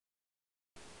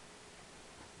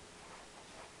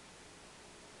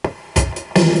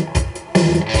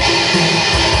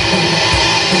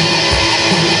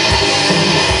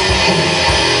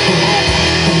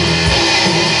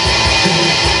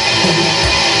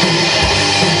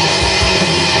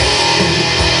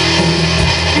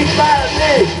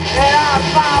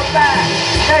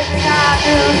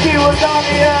knew she was on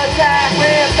the attack,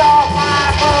 ripped off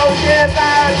my clothes, just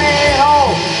fired me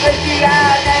home. But she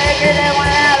got naked and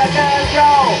went out of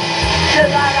control,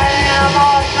 just like an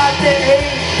animal in constant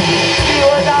heat. She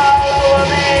was all over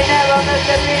me, never missed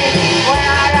a beat. When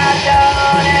I got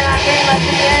done and I came at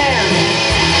the end,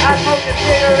 I smoked a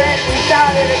cigarette and we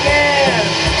started again.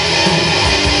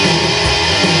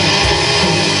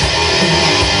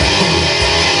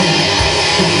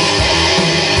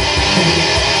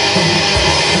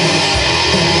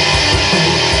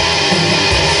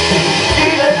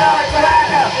 She's a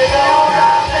nutcracker, you know what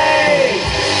I mean?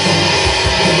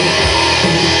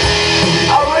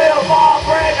 A real ball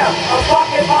breaker, a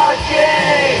fucking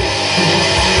machine.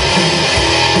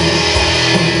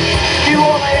 She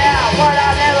wore me out, but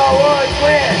I never would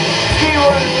quit. She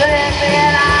wouldn't let me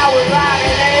and I was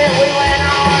rocking it. We went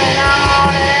on and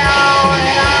on and on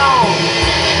and on.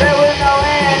 There was no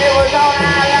end, it was all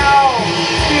night long.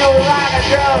 She was like a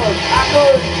drug, I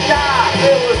couldn't stop,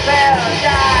 it was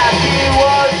paradise. She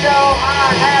was so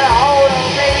hot, had a hold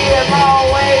on me in more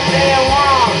ways than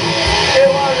one. It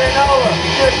wasn't over,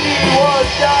 but she was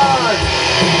done.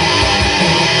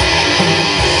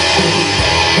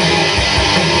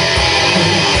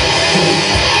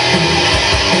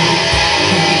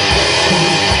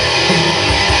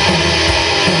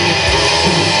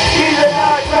 She's a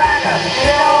nutcracker, you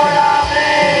know what I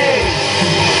mean?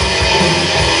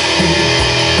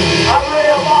 A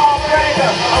real ball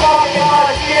breaker, a fucking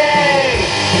machine.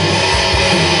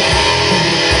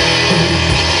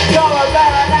 Told her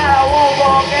about a night I won't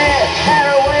forget. Had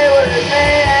her way with me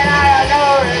and I got no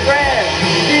regret.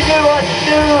 She knew what to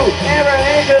do, every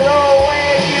inch of the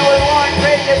way. She was one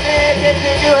crazy bitch and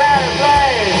she knew how to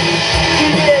play. She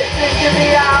did things to me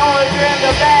I only dreamed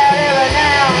about every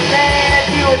now and then.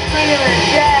 She was screaming,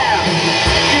 yeah.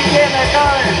 She kept me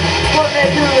coming, put me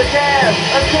to the test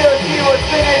until